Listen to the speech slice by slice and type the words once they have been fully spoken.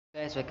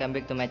Guys, welcome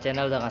back to my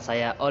channel dengan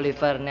saya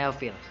Oliver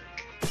Neville.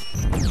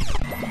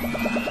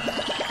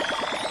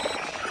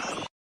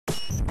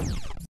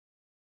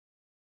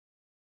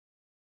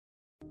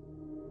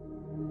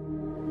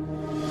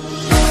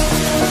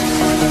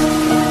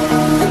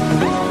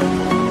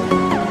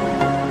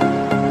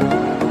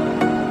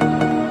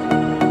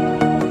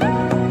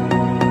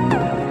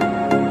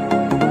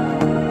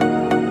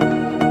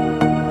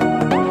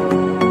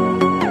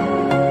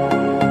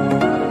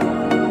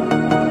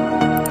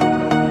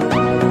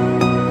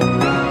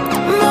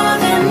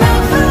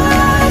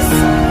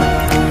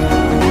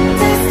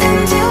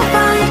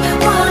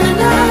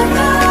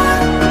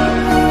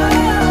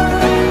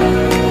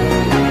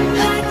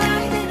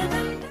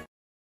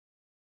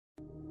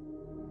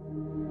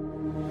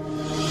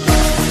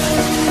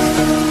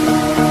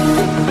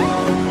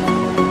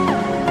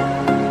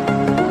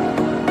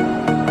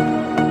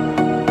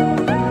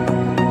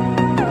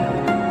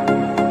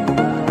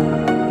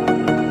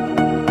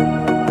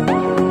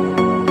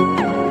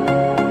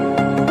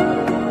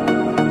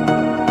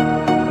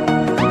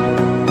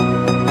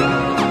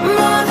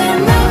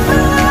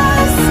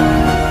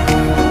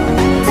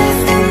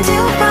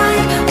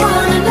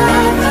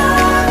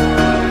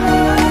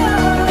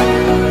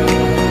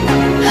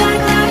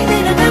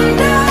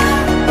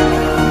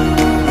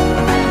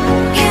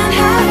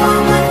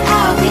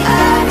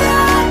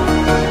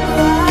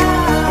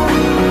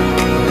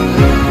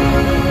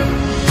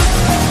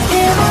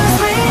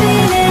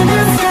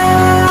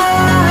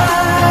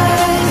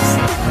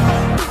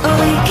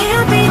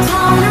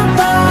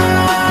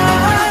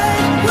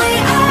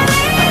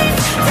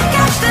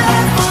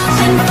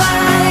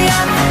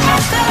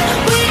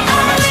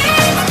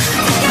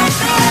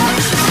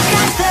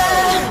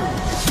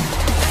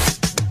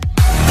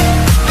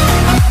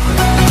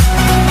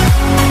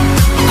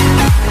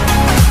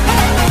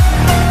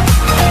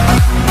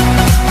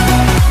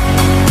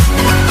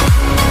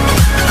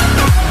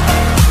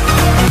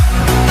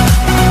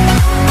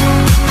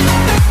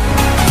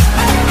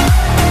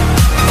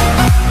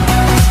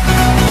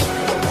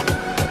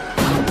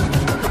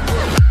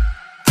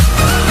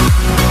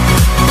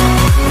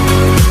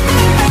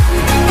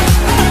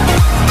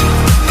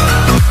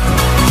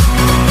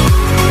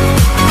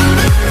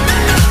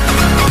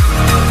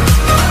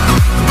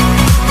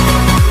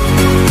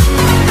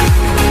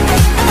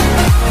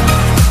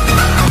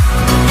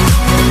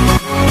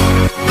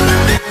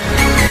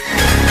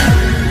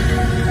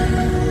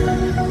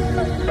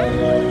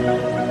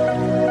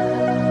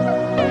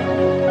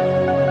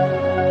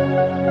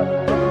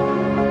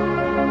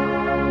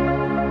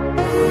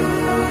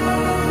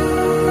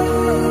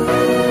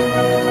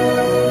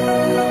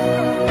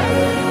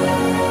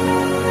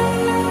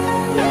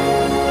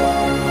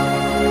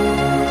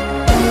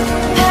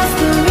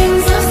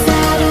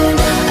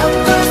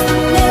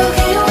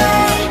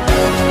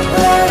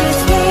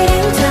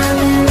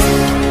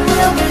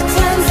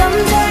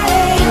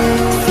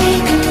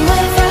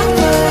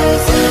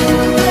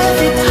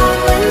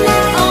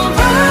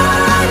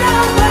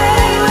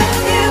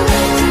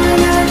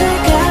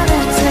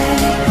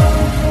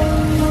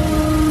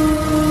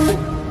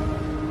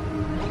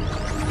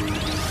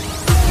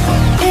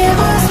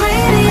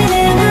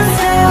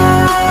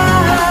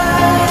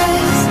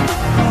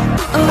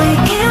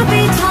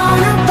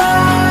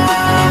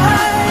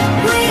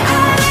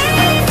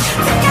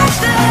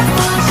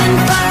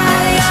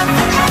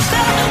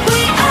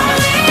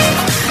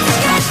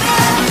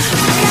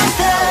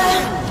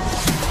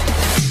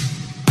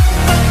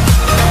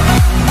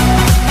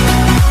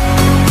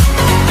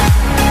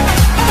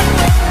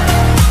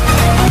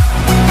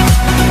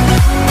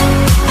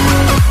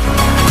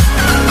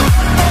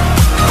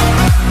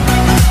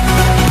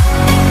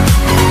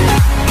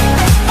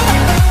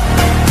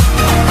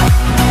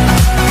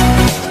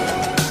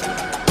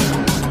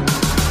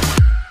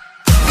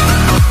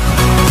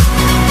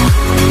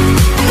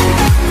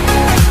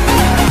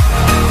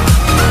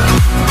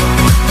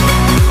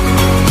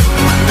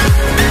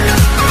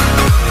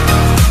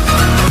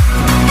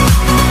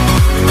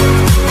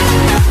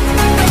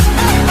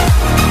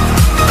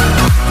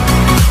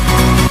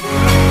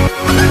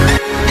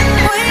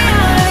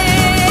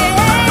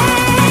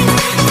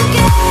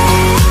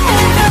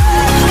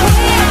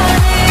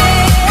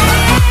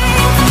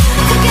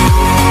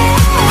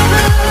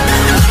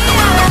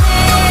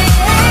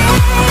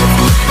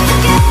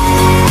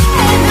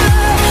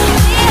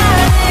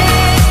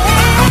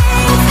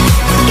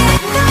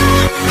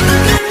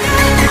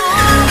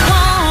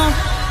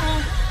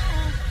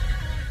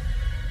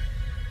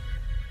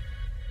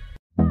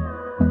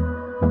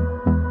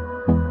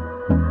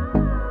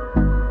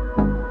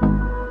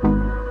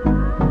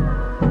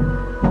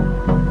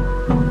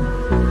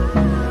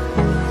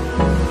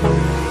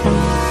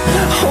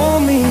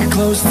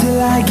 Close till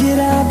I get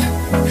up.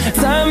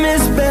 Time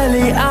is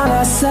barely on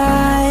our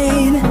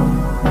side.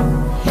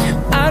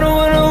 I don't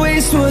wanna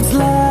waste what's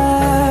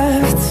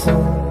left.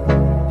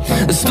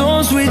 The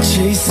storms we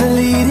chase are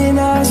leading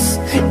us,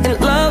 and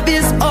love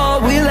is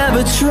all we'll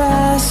ever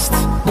trust.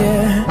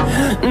 Yeah,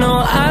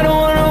 no, I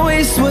don't wanna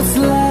waste what's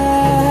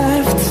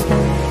left.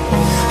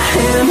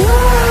 And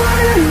on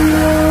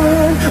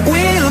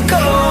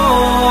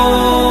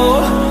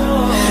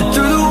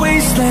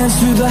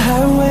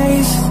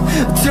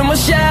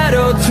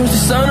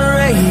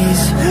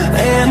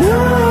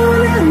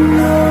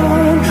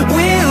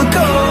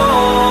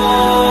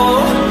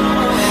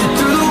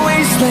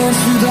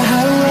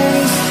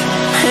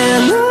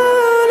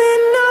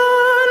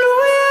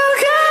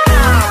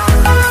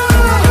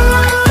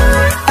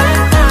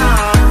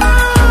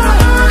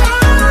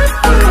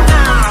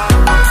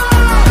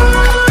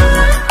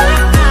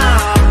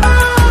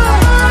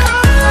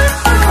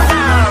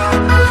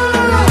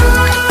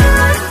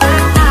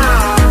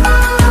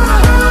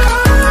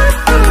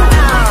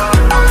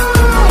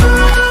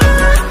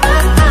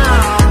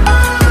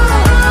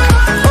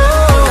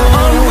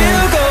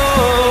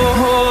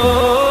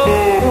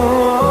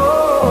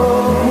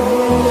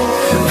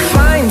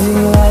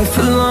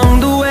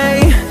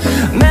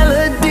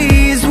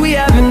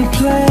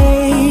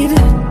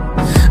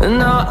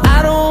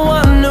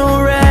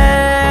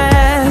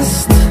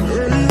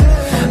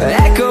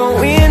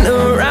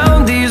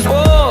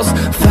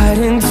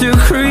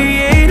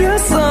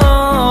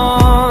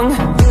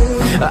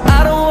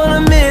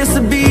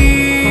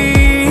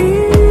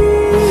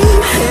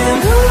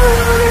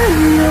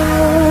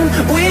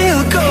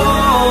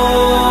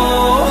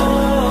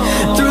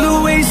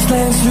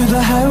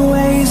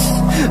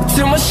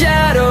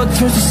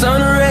towards the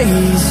sun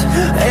rays.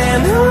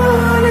 And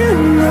on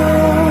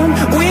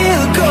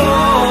we'll go,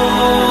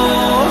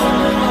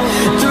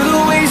 through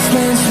the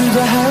wastelands, through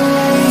the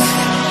highways.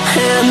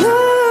 And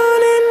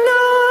on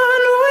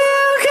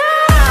we'll go.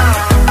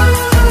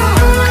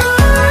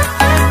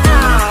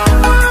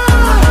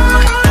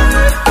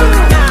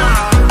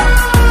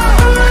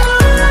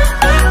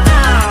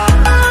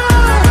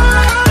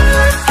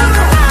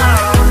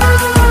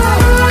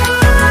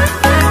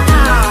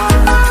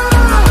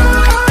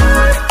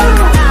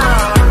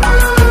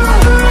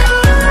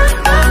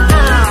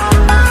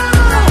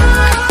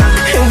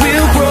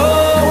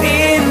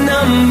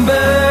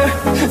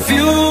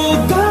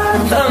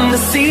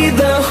 See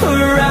the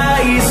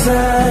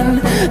horizon,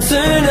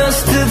 turn us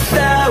to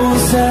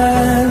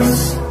thousands,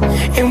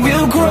 and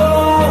we'll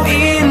grow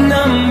in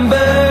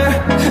number,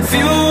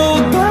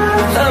 fueled by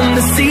them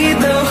to see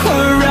the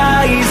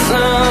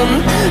horizon,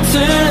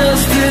 turn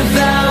us to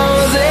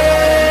thousands,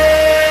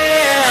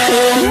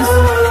 and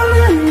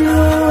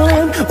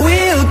on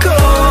we'll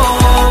go,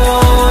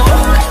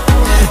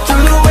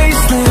 through the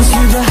wastelands,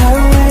 through the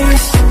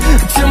highways,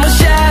 till my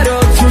shadow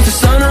turns to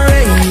sun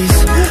rays.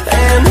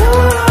 And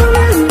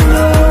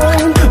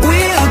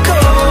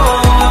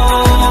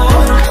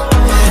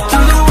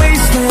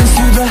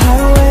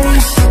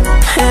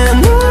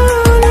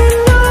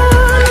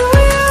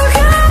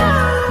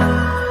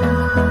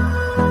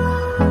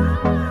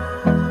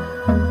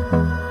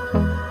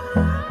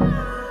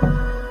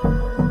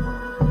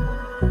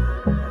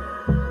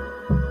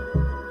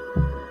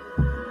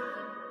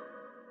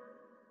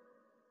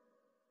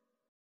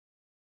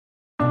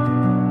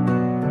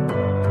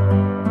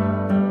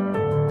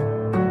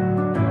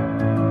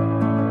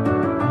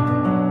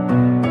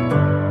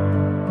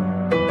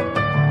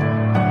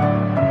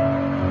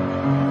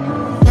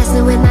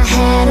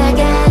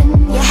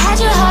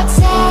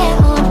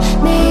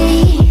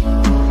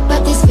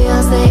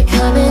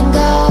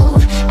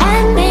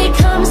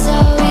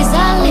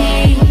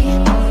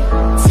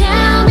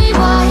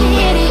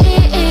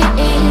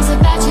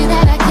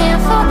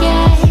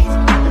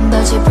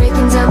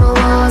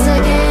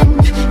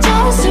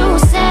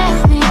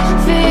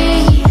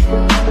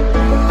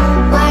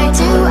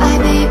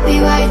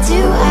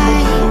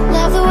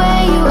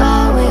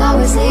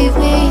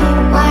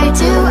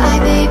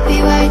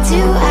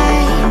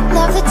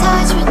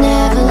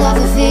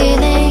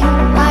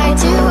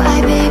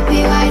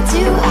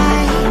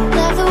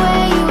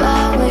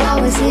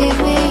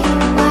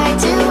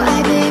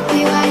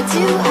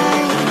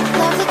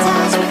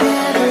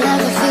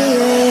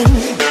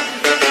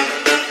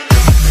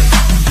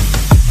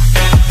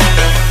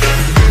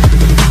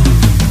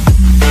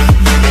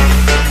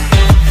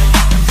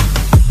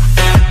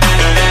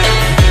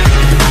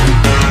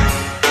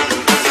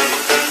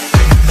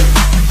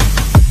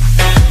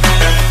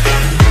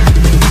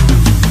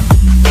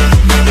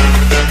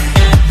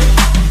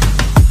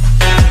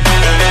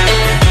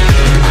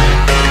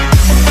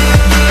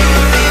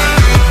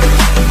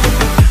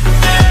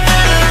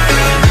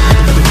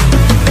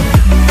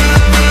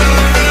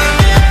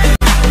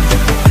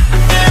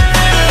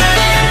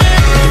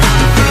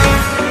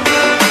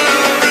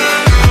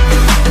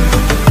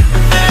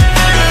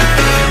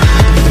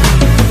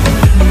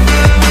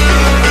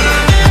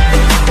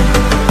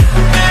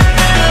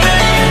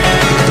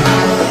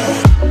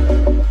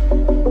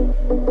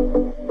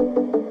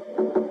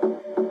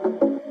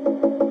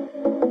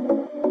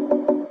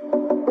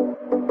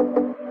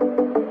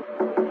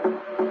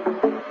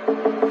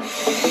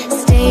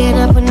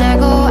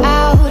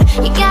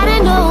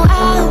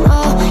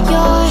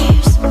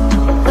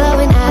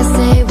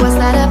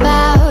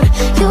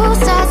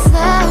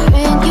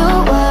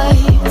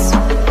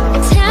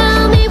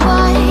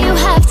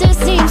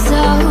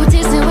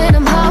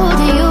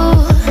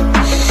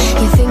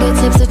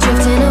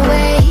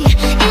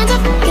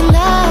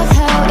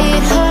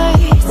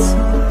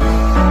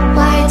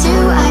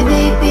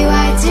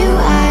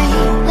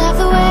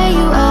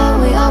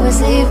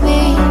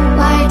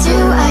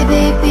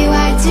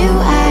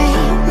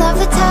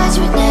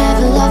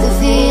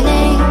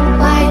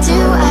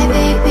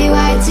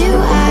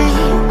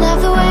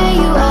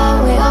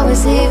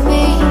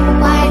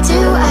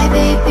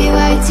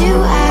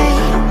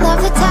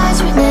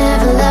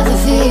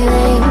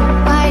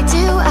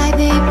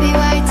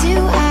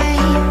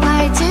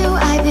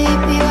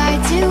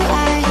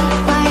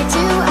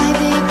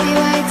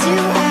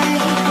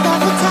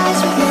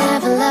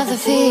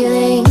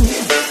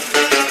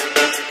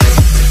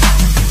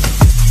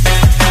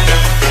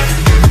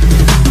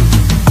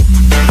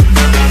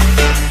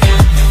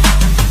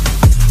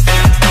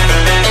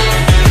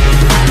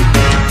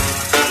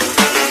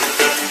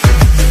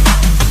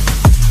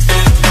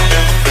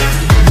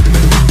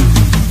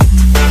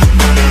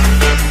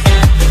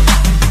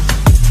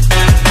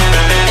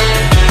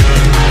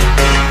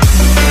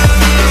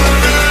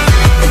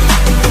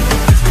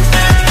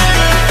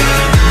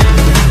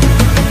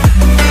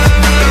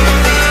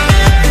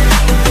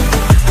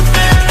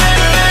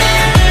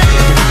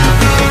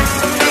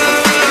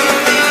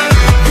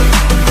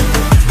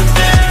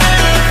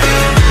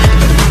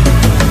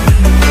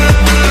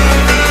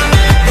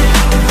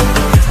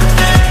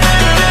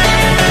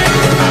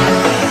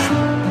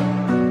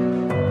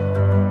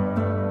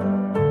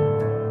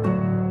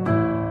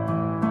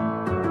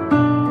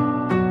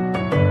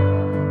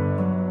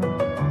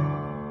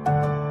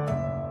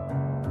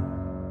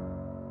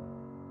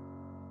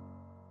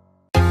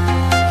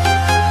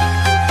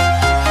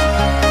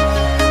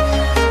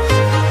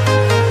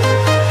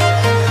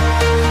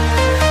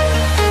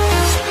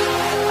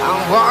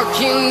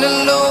Walking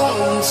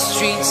alone, the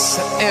streets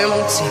are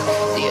empty.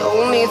 The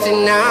only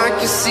thing I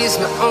can see is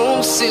my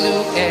own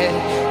silhouette.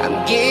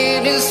 I'm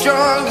getting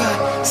stronger,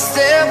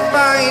 step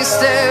by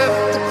step.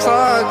 The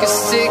clock is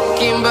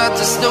ticking, but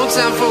there's no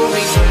time for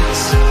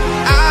regrets.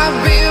 I've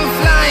been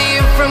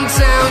flying from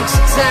town to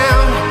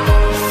town,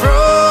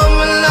 from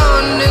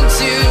London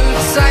to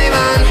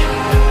Taiwan.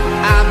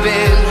 I've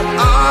been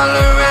all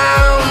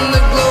around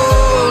the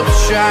globe,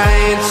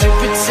 trying to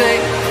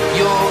protect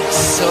your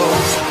soul.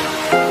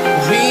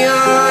 We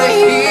are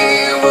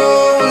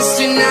heroes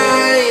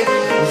tonight.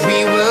 We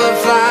will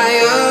fly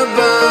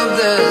above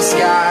the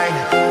sky.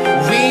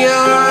 We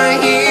are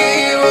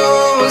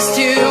heroes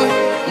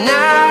tonight.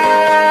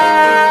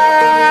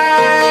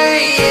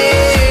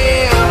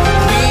 Yeah.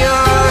 We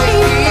are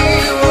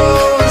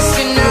heroes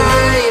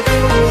tonight.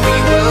 We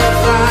will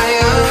fly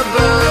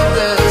above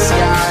the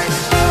sky.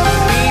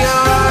 We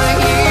are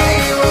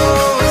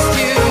heroes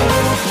tonight.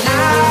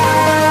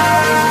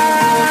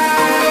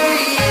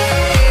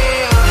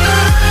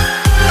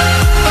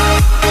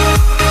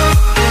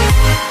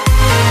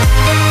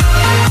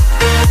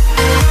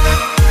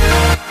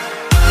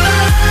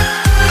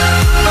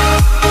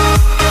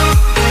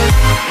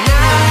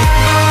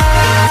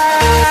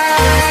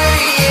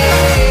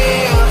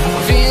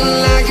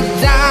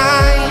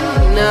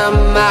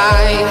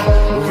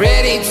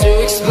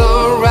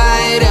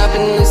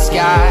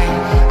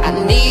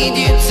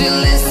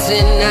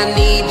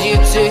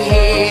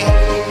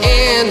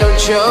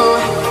 Show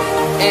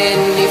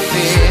any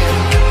fear.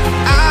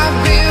 I've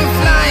been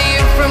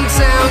flying from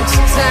town to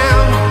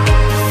town,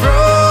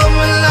 from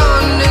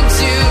London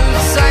to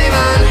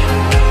Taiwan.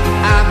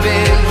 I've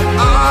been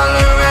all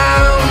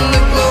around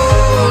the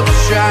globe,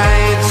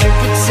 trying to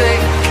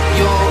protect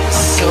your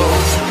soul.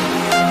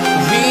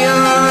 We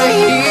are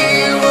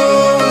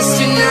heroes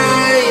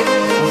tonight.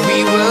 We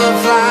will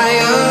fly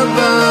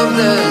above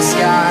the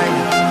sky.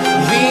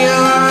 We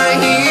are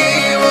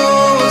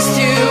heroes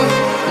tonight.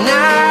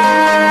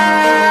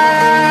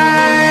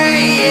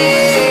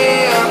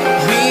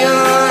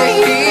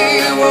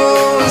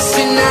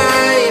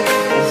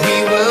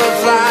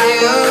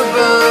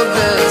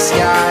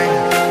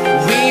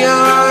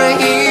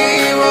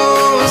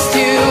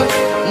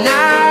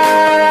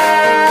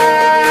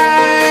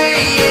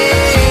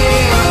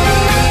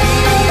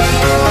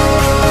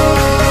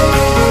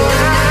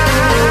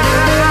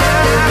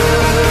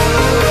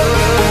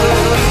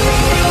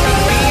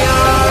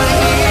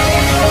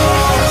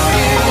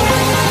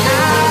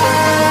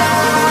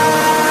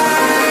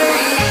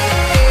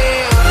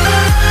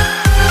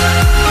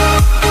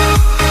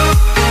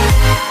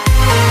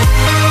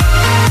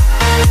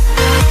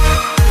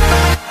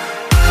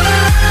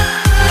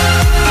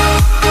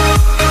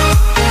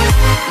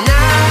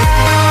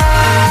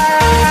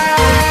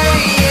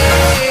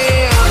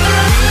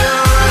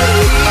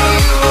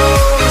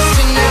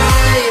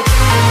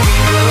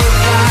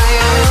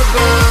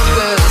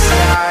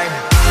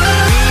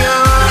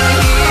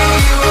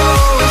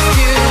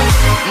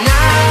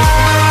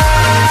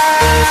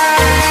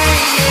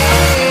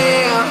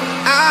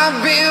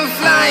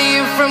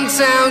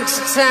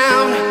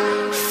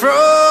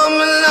 From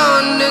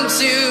London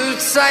to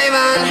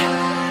Taiwan,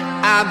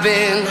 I've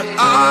been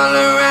all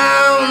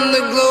around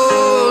the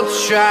globe,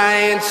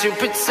 trying to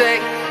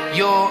protect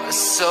your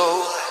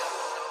soul.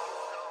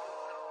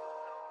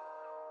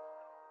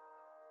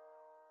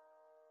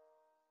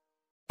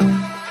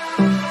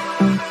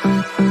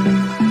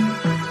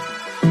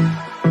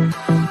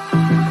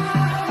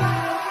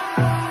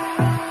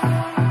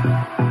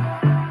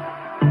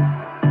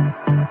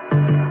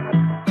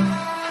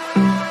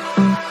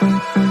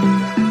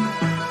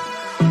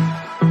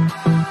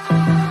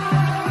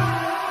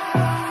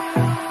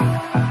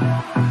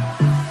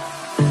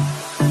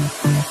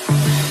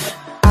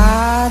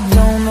 I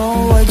don't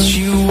know what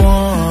you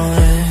want.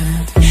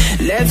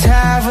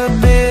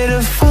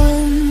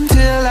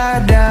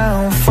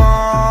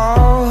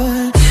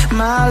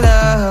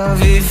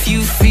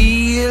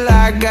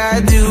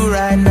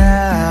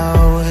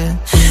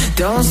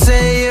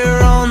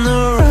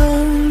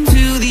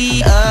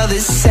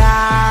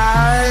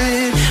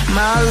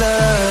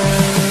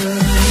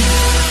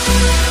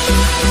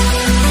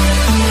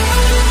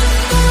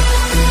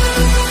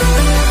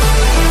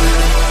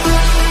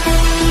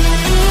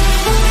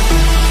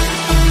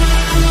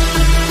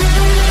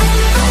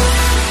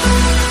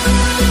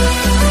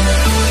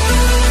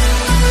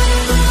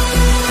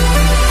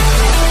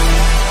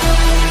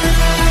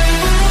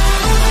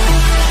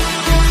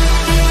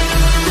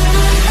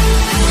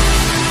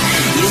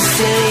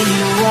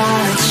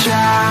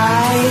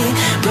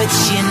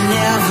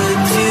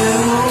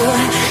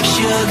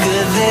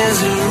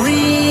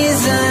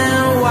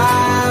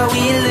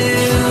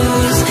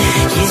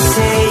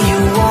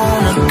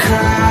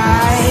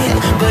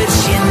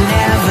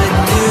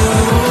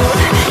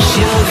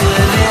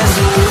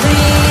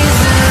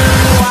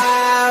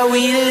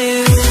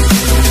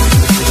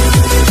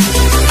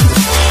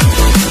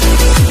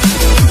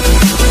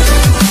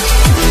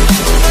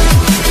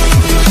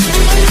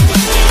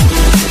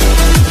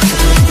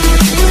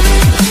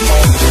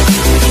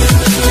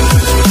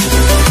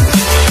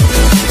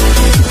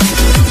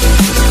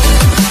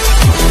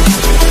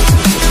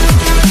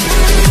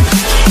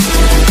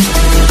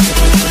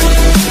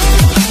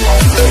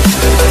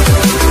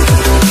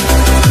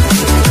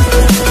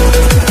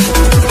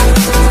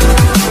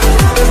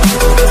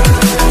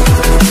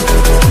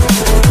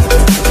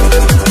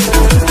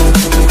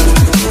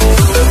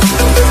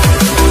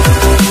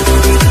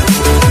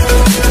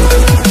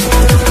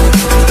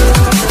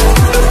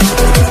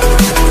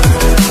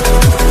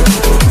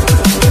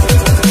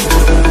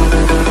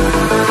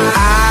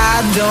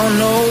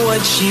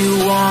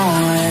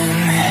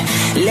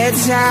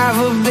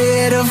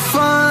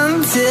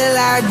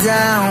 my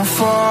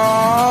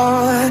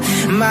downfall.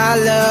 My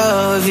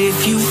love,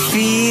 if you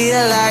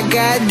feel like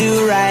I do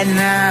right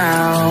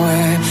now,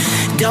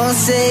 don't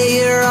say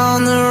you're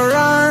on the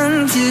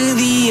run to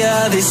the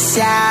other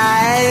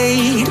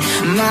side.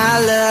 My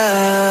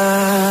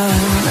love,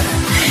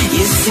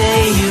 you say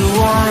you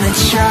wanna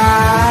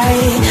try,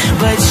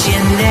 but you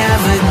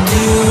never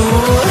do.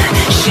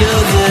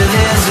 Sugar,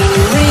 there's a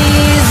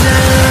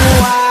reason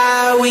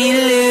why we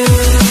lose.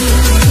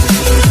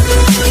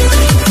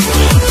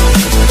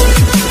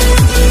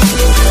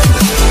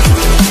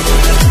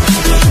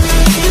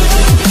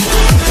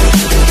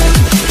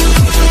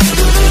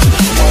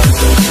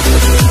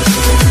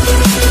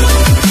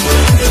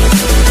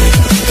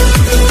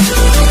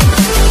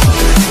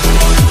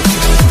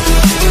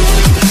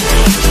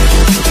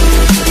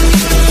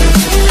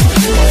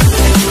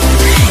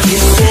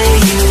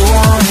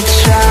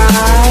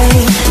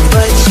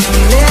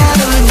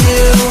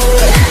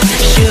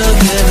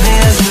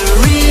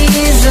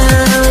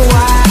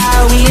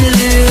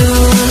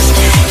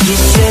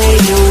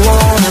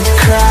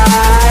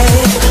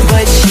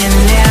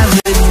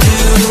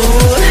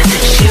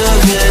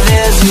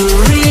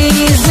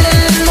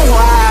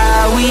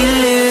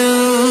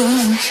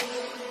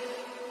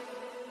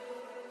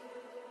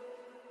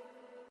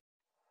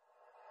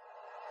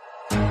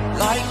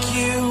 Like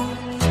you,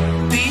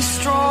 be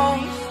strong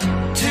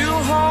to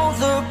hold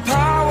the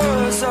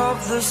powers of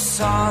the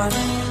sun.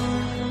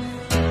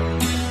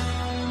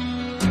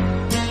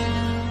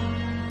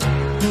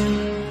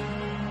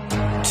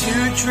 To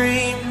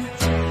dream,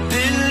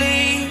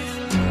 believe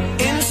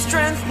in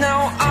strength. Now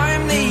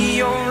I'm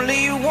the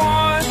only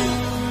one,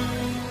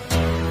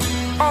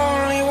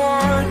 only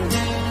one.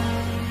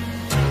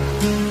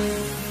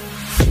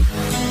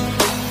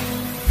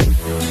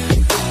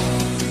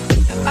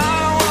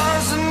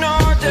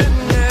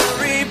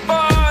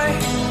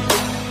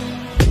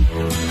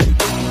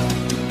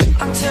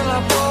 Until I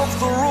broke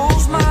the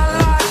rules, my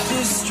life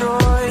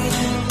destroyed.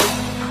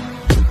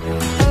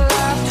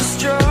 Life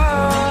destroyed.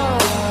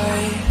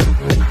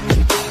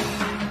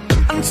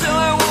 Until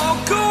I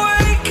walk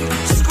awake,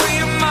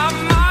 scream my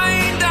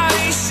mind, I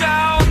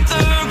shout,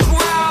 the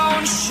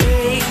ground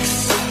shakes.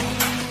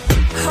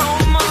 How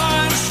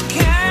much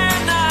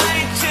can I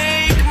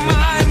take?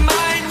 My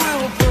mind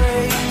will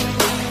break.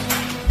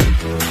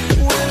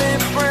 Will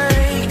it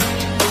break?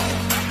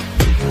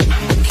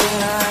 Can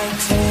I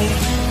take?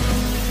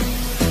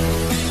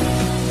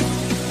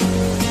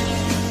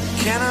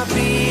 Can I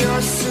be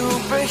your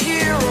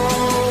superhero?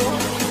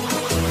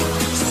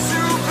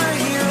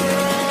 Superhero.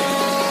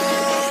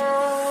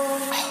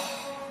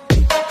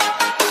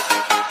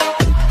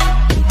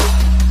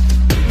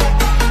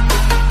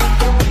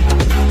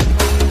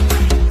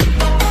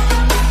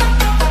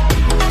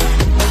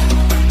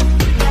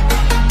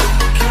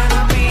 Can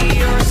I be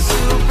your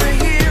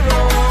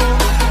superhero?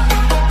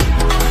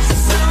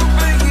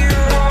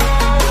 Superhero.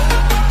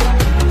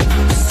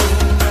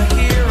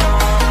 Superhero.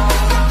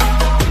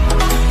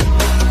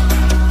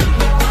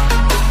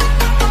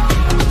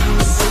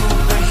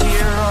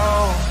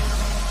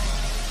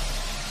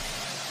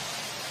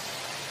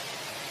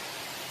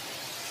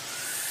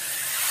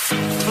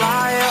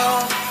 Fly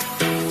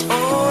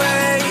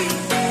away.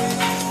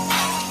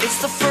 It's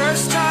the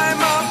first time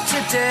of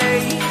today.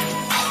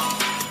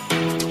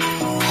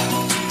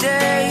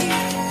 Today.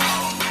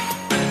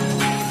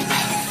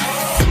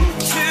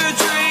 To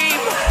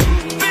dream,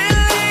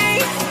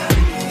 believe.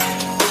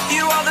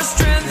 You are the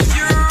strength,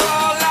 you're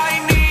all I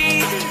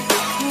need.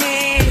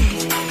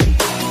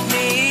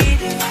 Need.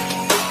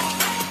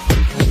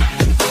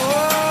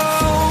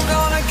 Oh,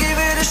 gonna give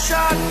it a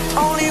shot.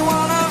 Only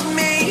one of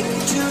me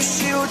to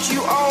shield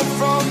you all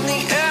from the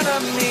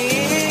enemy.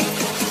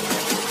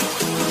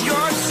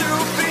 You're a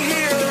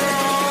superhero.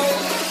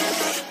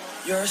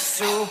 You're a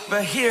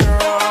superhero.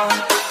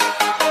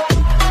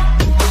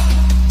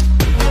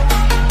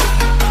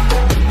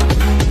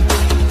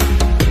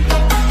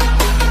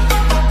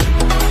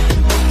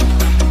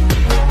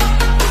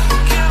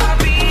 Can I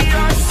be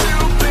your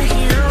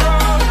superhero?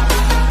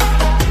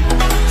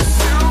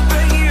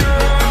 Superhero.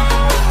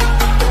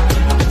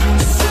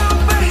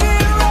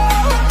 Superhero.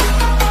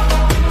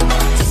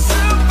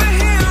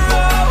 Superhero.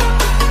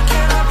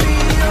 Can I be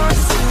your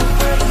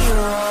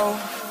superhero?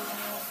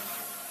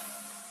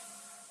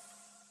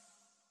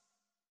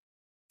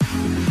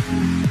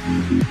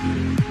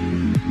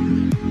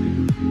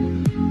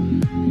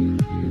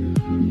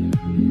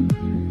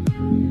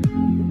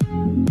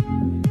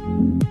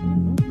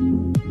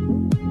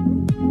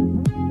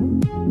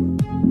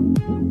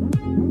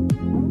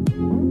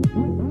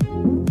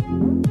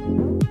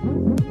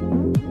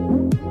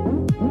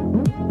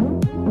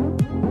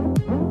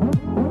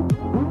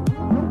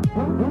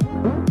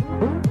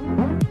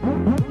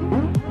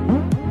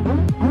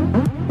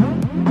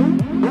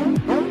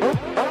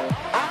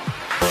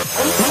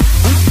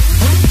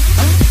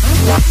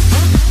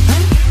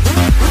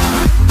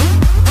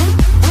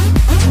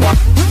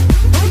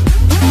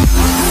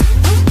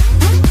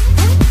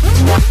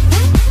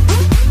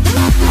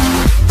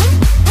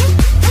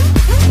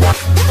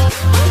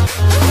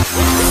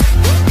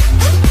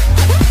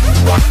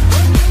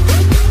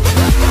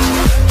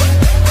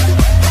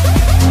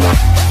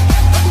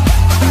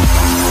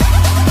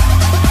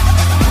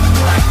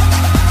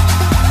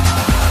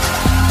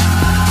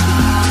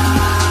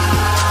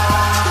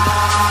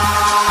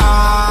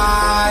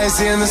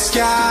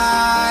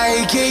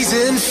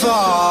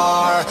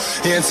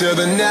 into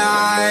the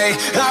night.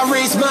 I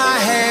raise my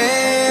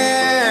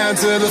hand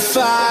to the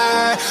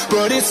fire,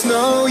 but it's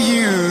no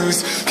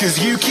use, 'cause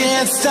you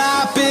can't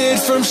stop it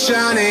from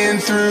shining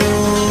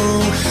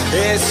through.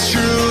 It's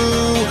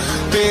true,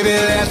 baby,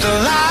 let the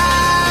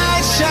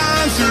light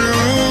shine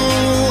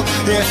through.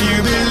 If you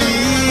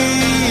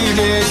believe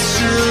it's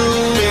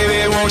true, baby,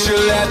 won't you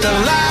let the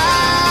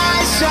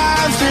light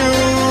shine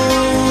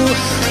through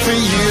for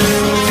you,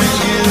 for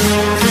you,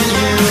 for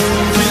you,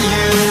 for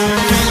you,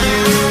 for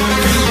you,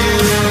 for you,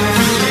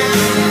 for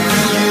you,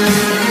 for you,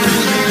 for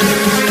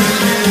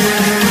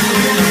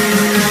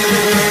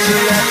you,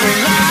 let the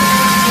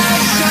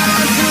light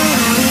shine through.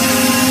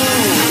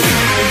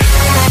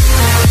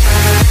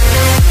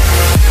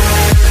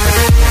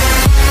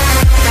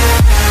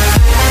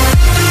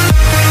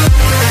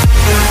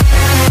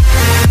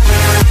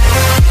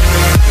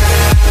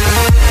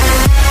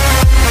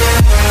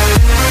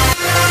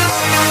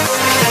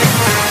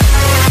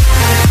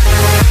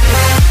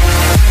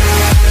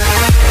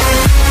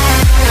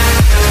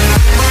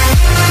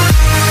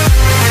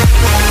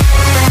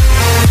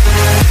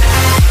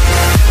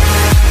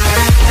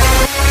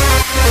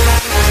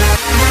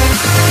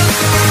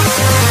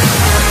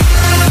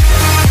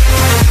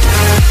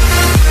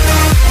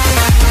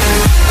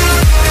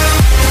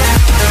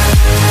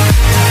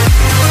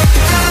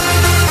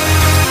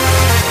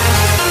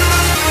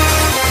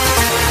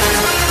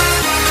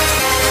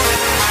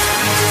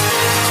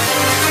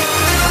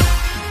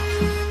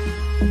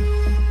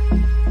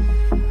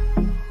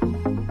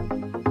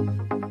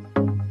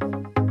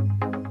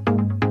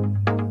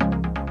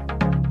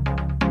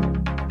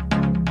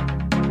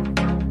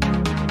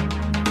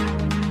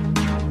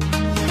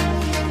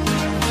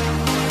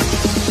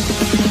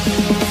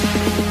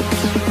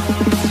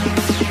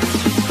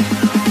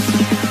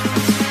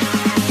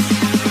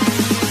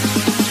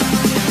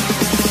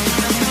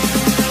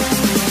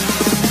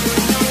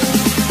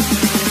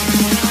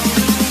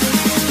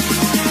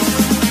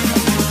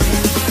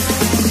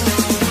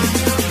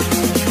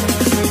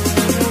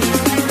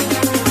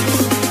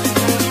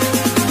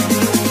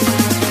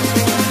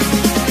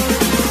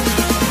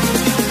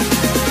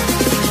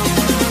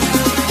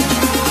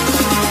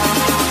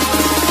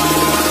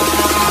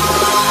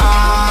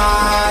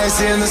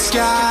 In the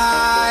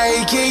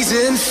sky,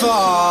 gazing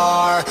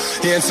far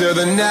into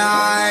the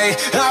night.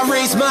 I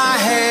raise my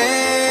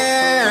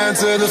hand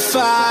to the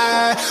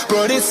fire,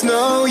 but it's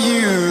no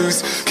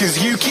use, 'cause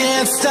you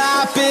can't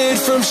stop it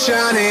from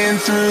shining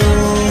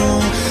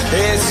through.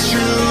 It's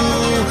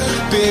true,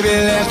 baby,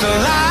 let the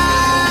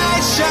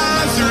light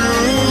shine through.